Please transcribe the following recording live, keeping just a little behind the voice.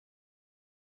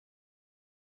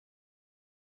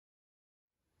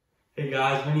Hey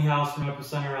guys, Mini House from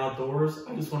Epicenter Outdoors.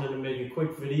 I just wanted to make a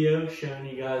quick video showing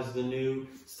you guys the new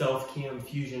Stealth Cam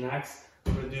Fusion X.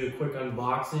 I'm going to do a quick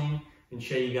unboxing and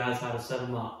show you guys how to set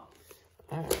them up.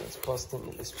 Alright, let's bust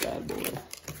into this bad boy.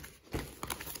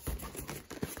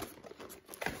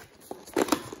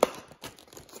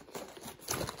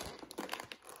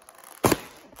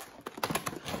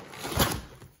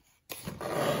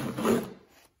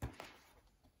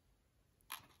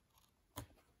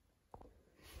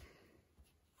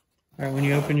 Alright, when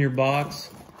you open your box,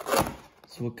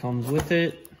 so what comes with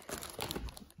it.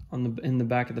 In the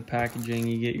back of the packaging,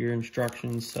 you get your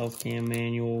instructions, Stealth Cam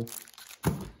manual,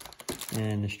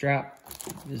 and the strap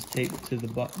is taped to the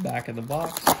back of the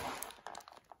box.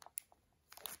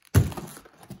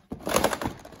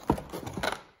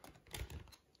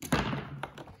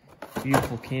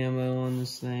 Beautiful camo on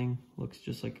this thing, looks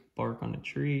just like bark on a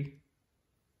tree.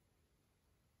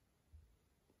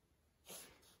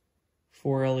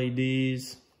 4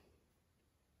 LEDs,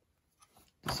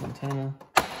 this antenna,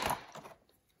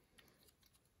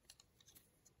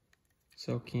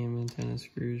 Stealth Cam antenna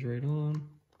screws right on.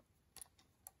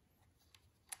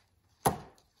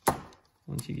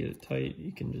 Once you get it tight,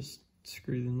 you can just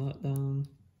screw the nut down.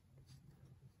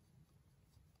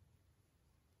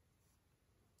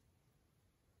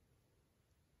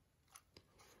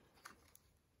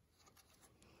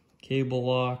 Cable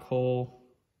lock hole.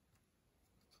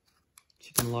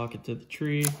 You can lock it to the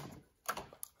tree.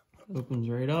 Opens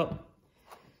right up.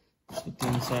 That's what the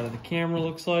inside of the camera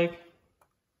looks like.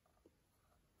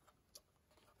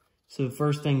 So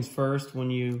first things first,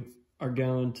 when you are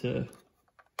going to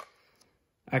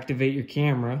activate your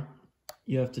camera,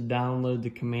 you have to download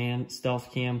the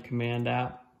Stealth Cam command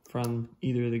app from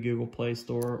either the Google Play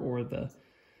Store or the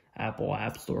Apple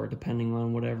App Store, depending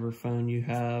on whatever phone you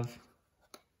have.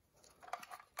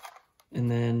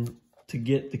 And then to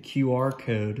get the QR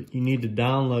code, you need to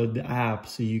download the app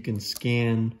so you can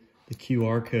scan the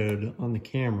QR code on the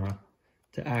camera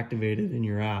to activate it in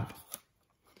your app.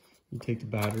 You take the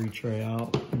battery tray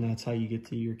out, and that's how you get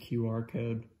to your QR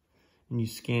code. And you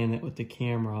scan it with the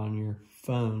camera on your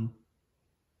phone,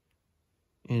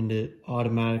 and it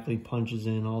automatically punches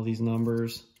in all these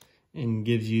numbers and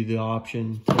gives you the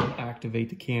option to activate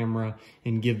the camera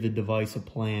and give the device a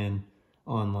plan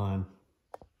online.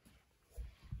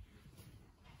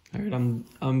 All right,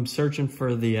 I'm searching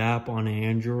for the app on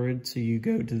Android, so you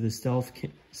go to the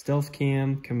Stealth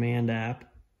Cam command app.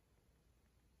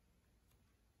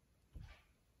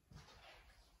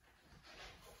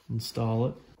 Install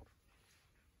it.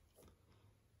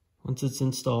 Once it's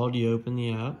installed, you open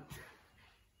the app.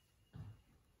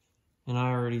 And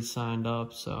I already signed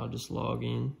up, so I'll just log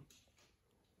in.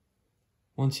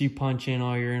 Once you punch in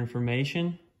all your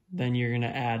information, then you're gonna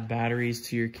add batteries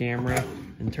to your camera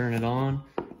and turn it on.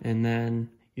 And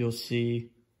then you'll see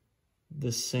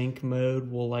the sync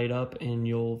mode will light up and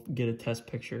you'll get a test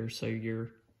picture, so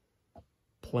your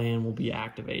plan will be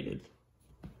activated.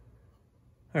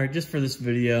 All right, just for this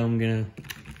video, I'm gonna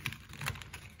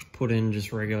put in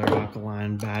just regular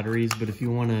alkaline batteries, but if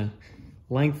you wanna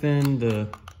lengthen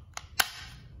the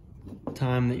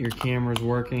time that your camera's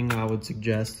working, I would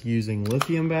suggest using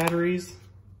lithium batteries.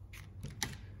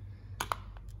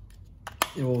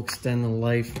 It will extend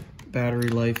the battery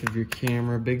life of your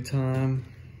camera big time.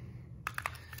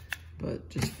 But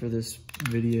just for this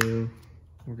video,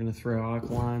 we're gonna throw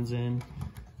alkalines in.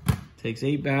 Takes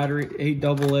 8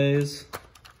 AA's.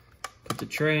 Put the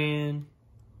tray in.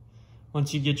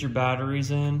 Once you get your batteries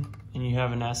in and you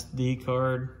have an SD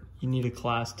card, you need a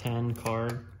class 10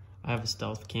 card. I have a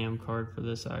Stealth Cam card for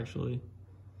this actually,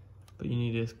 but you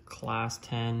need a class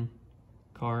 10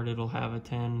 card. It'll have a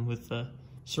 10 with the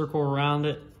circle around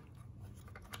it.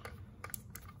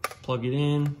 Plug it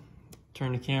in,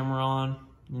 turn the camera on,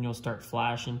 and you'll start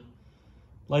flashing.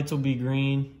 Lights will be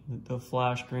green, they'll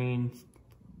flash green.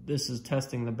 This is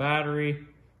testing the battery,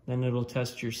 then it'll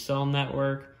test your cell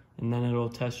network, and then it'll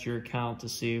test your account to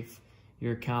see if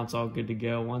your account's all good to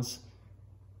go. Once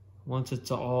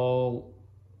it's all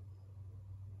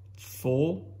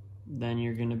full, then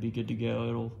you're gonna be good to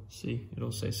go.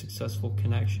 It'll say successful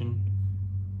connection,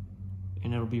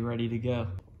 and it'll be ready to go.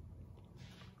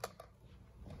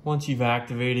 Once you've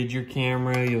activated your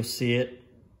camera, you'll see it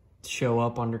show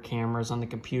up under cameras on the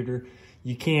computer.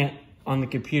 On the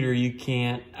computer, you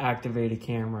can't activate a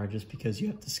camera just because you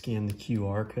have to scan the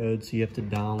QR code. So you have to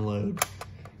download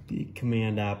the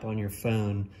command app on your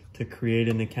phone to create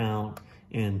an account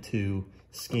and to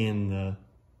scan the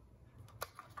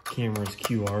camera's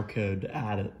QR code to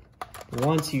add it. But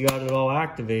once you got it all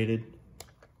activated,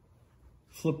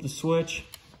 flip the switch.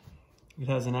 It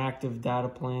has an active data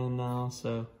plan now,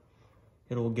 so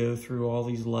it'll go through all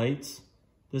these lights.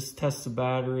 This tests the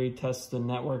battery, tests the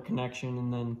network connection,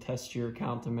 and then tests your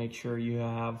account to make sure you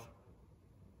have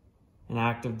an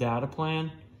active data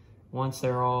plan. Once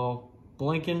they're all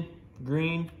blinking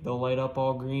green, they'll light up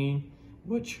all green,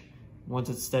 which once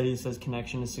it's steady, it says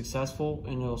connection is successful,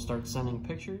 and it'll start sending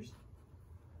pictures.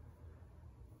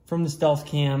 From the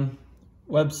StealthCam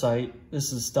website,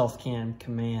 this is StealthCam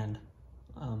Command.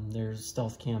 There's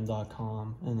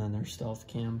stealthcam.com, and then there's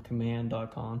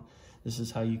stealthcamcommand.com. This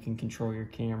is how you can control your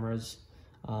cameras.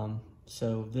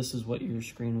 So this is what your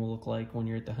screen will look like when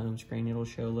you're at the home screen. It'll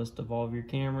show a list of all of your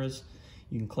cameras.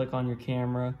 You can click on your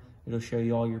camera. It'll show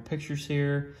you all your pictures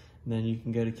here. And then you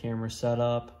can go to camera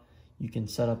setup. You can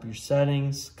set up your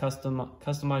settings,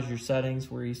 customize your settings.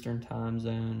 We're Eastern time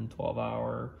zone,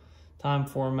 12-hour time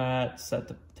format, set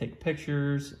to take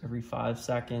pictures every 5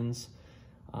 seconds.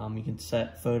 You can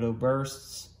set photo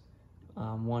bursts,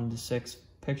 1 to 6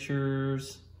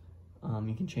 pictures.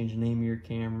 You can change the name of your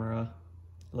camera,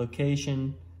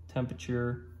 location,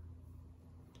 temperature,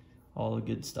 all the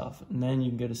good stuff. And then you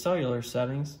can go to cellular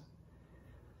settings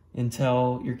and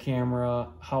tell your camera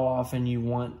how often you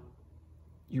want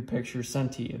your pictures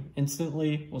sent to you.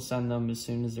 Instantly, we'll send them as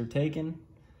soon as they're taken.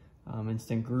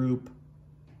 Instant group,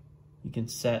 you can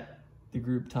set the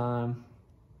group time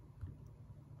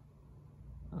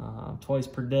twice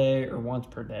per day or once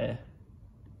per day.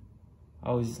 I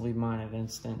always leave mine at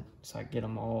instant so I get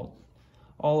them all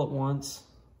at once.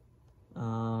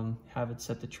 Have it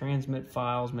set to transmit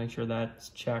files, make sure that's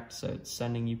checked so it's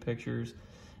sending you pictures.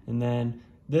 And then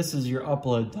this is your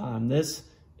upload time. This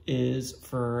is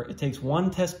it takes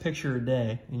 1 test picture a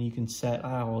day, and you can set,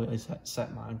 I always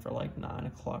set mine for like 9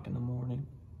 o'clock in the morning.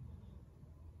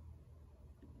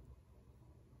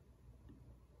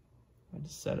 I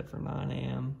just set it for 9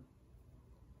 a.m.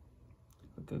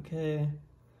 Click OK.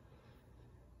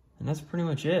 And that's pretty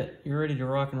much it. You're ready to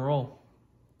rock and roll.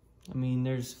 I mean,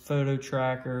 there's photo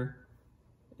tracker.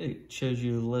 It shows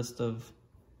you a list of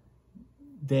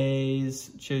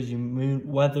days. It shows you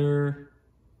weather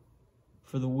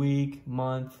for the week,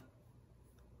 month.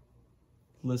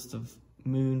 List of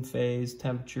moon phase,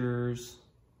 temperatures.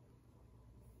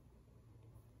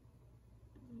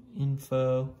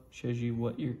 Info shows you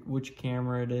which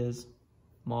camera it is,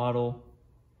 model,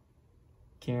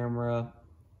 camera,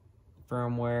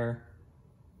 firmware,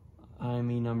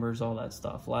 IME numbers, all that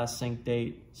stuff. Last sync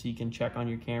date, so you can check on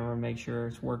your camera, make sure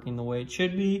it's working the way it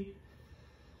should be.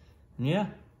 And yeah,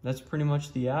 that's pretty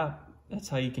much the app. That's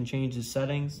how you can change the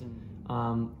settings.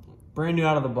 Brand new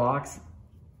out of the box,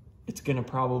 it's gonna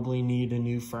probably need a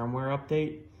new firmware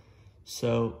update.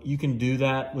 So you can do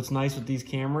that. What's nice with these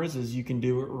cameras is you can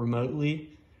do it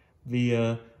remotely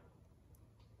via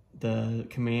the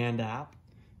Command app.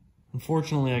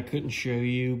 Unfortunately, I couldn't show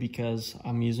you because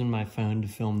I'm using my phone to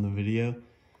film the video.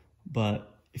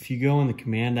 But if you go in the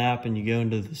Command app and you go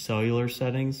into the cellular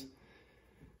settings,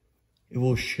 it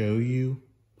will show you,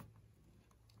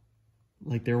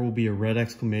 like there will be a red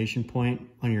exclamation point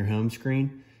on your home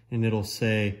screen, and it'll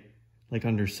say, like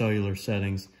under cellular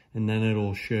settings, and then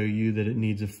it'll show you that it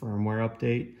needs a firmware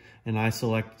update. And I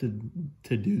selected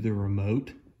to do the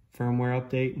remote firmware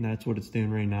update, and that's what it's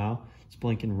doing right now. It's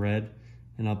blinking red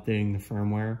and updating the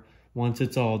firmware. Once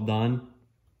it's all done,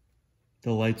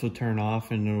 the lights will turn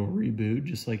off and it'll reboot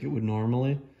just like it would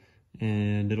normally.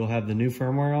 And it'll have the new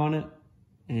firmware on it,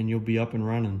 and you'll be up and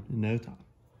running in no time.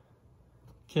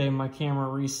 Okay, my camera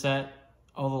reset.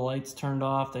 All the lights turned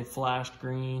off, they flashed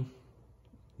green.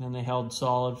 Then they held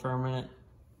solid for a minute.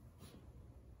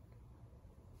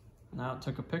 Now it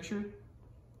took a picture,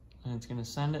 and it's gonna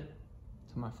send it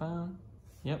to my phone.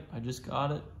 Yep, I just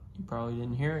got it. You probably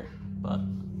didn't hear it, but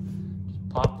it just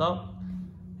popped up,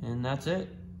 and that's it.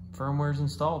 Firmware's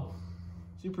installed.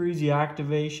 Super easy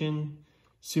activation,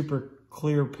 super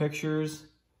clear pictures.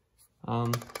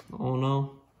 Oh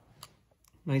no,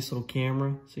 nice little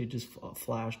camera. So it just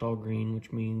flashed all green,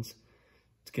 which means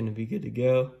it's gonna be good to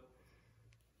go.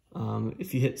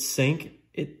 If you hit sync,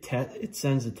 it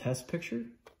sends a test picture,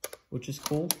 which is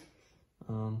cool.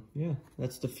 Yeah,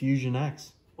 that's the Fusion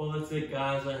X. Well, that's it,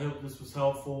 guys. I hope this was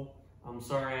helpful. I'm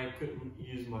sorry I couldn't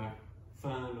use my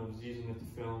phone. I was using it to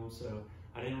film, so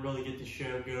I didn't really get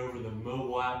to go over the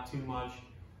mobile app too much.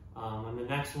 On the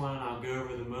next one, I'll go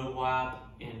over the mobile app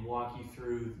and walk you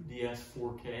through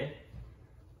DS4K.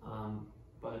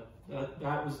 But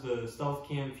that was the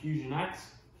StealthCam Fusion X.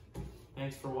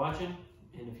 Thanks for watching.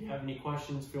 And if you have any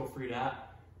questions, feel free to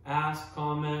ask,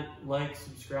 comment, like,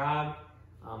 subscribe.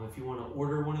 If you want to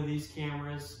order one of these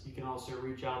cameras, you can also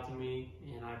reach out to me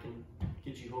and I can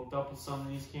get you hooked up with some of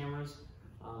these cameras.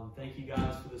 Thank you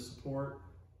guys for the support.